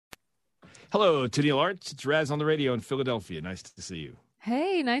Hello, Tennille Arts. It's Raz on the radio in Philadelphia. Nice to see you.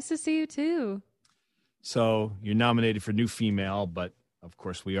 Hey, nice to see you too. So you're nominated for New Female, but of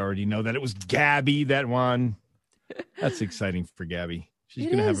course we already know that it was Gabby that won. That's exciting for Gabby. She's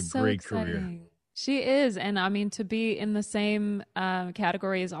going to have a great career. She is. And I mean, to be in the same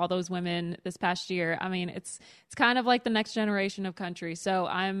category as all those women this past year, I mean, it's kind of like the next generation of country. So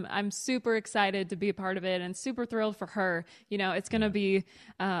I'm super excited to be a part of it and super thrilled for her. You know, it's going to be,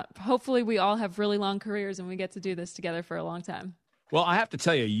 hopefully we all have really long careers and we get to do this together for a long time. Well, I have to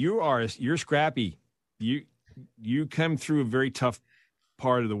tell you, you're scrappy. You come through a very tough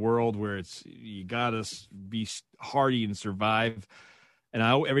part of the world where you got to be hardy and survive. And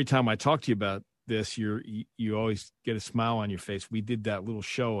every time I talk to you about this, you always get a smile on your face. We did that little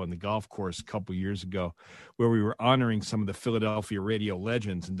show on the golf course a couple years ago where we were honoring some of the Philadelphia radio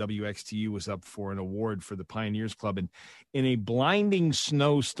legends, and WXTU was up for an award for the Pioneers Club. And in a blinding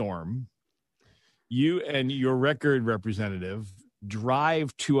snowstorm, you and your record representative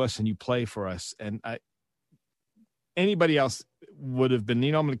drive to us and you play for us. And anybody else would have been,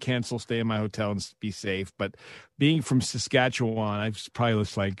 I'm going to cancel, stay in my hotel and be safe. But being from Saskatchewan, I probably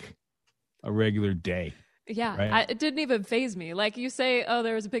looks like a regular day. Yeah, right? It didn't even faze me. Like you say, oh,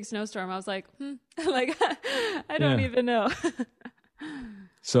 there was a big snowstorm. I was like, like I don't even know.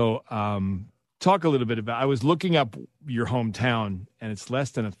 So talk a little bit about, I was looking up your hometown and it's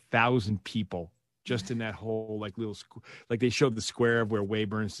less than 1,000 people just in that whole like little, like they showed the square of where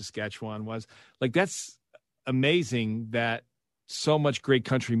Weyburn, Saskatchewan was. Like that's amazing that so much great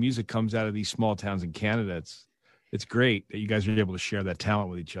country music comes out of these small towns in Canada. It's great that you guys are able to share that talent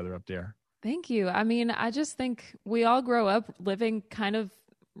with each other up there. Thank you. I mean, I just think we all grow up living kind of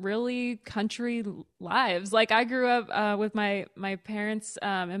really country lives. Like I grew up with my parents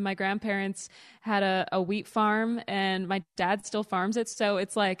and my grandparents had a wheat farm and my dad still farms it. So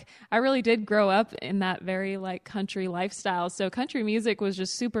it's like I really did grow up in that very like country lifestyle. So country music was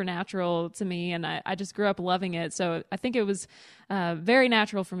just super natural to me and I just grew up loving it. So I think it was very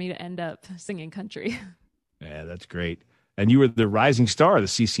natural for me to end up singing country. Yeah, that's great. And you were the rising star of the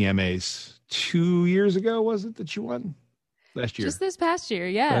CCMAs 2 years ago, was it, that you won? Last year. Just this past year,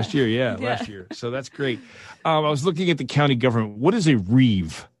 yeah. Last year. So that's great. I was looking at the county government. What is a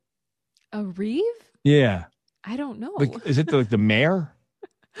reeve? A reeve? Yeah. I don't know. Like, is it the mayor?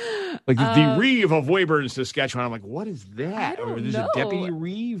 Like the reeve of Weyburn, Saskatchewan. I'm like, what is that? I don't Or know. A deputy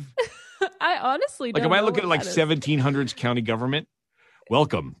reeve? I honestly don't know. Like, am I looking at like 1700s county government?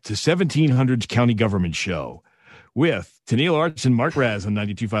 Welcome to 1700s County Government Show with Tennille Arts and Mark Raz on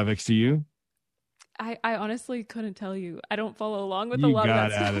 92.5 XTU. I honestly couldn't tell you. I don't follow along with a lot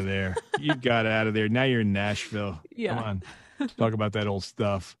of that stuff. You got out of there. You got out of there. Now you're in Nashville. Yeah. Come on. Let's talk about that old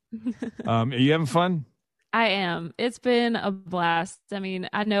stuff. Are you having fun? I am. It's been a blast. I mean,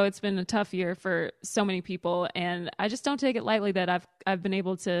 I know it's been a tough year for so many people, and I just don't take it lightly that I've been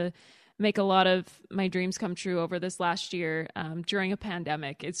able to make a lot of my dreams come true over this last year during a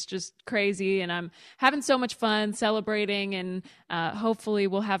pandemic. It's just crazy, and I'm having so much fun celebrating, and hopefully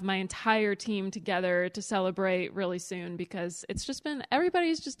we'll have my entire team together to celebrate really soon because it's just been,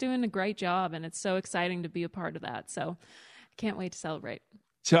 everybody's just doing a great job, and it's so exciting to be a part of that. So I can't wait to celebrate.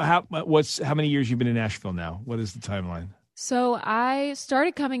 So how many years you've been in Nashville now? What is the timeline? So I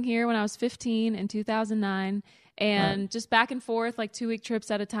started coming here when I was 15 in 2009. And just back and forth, like 2-week trips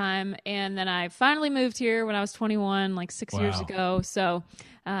at a time. And then I finally moved here when I was 21, like 6 years ago. So,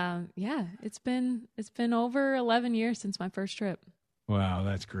 yeah, it's been over 11 years since my first trip. Wow,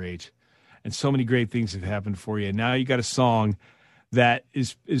 that's great. And so many great things have happened for you. Now you got a song that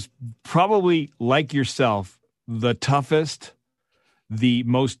is probably, like yourself, the toughest, the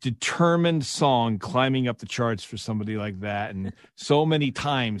most determined song climbing up the charts for somebody like that. And so many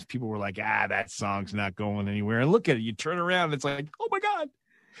times people were like, that song's not going anywhere. And look at it. You turn around and it's like, oh my God,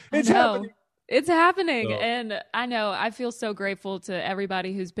 it's happening. It's happening. So. And I know I feel so grateful to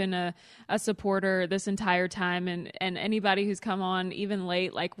everybody who's been a supporter this entire time and anybody who's come on even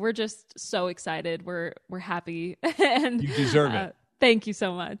late. Like, we're just so excited. We're happy. And you deserve it. Thank you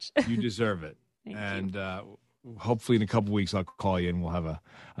so much. You deserve it. Thank you. Hopefully in a couple of weeks, I'll call you and we'll have a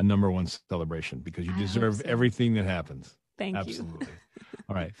number one celebration because you deserve everything that happens. Thank you. Absolutely.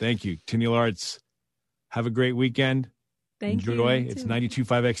 All right. Thank you. Tennille Arts, have a great weekend. Thank you. Enjoy. It's 92.5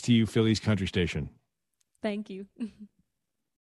 XTU, Philly's country station. Thank you.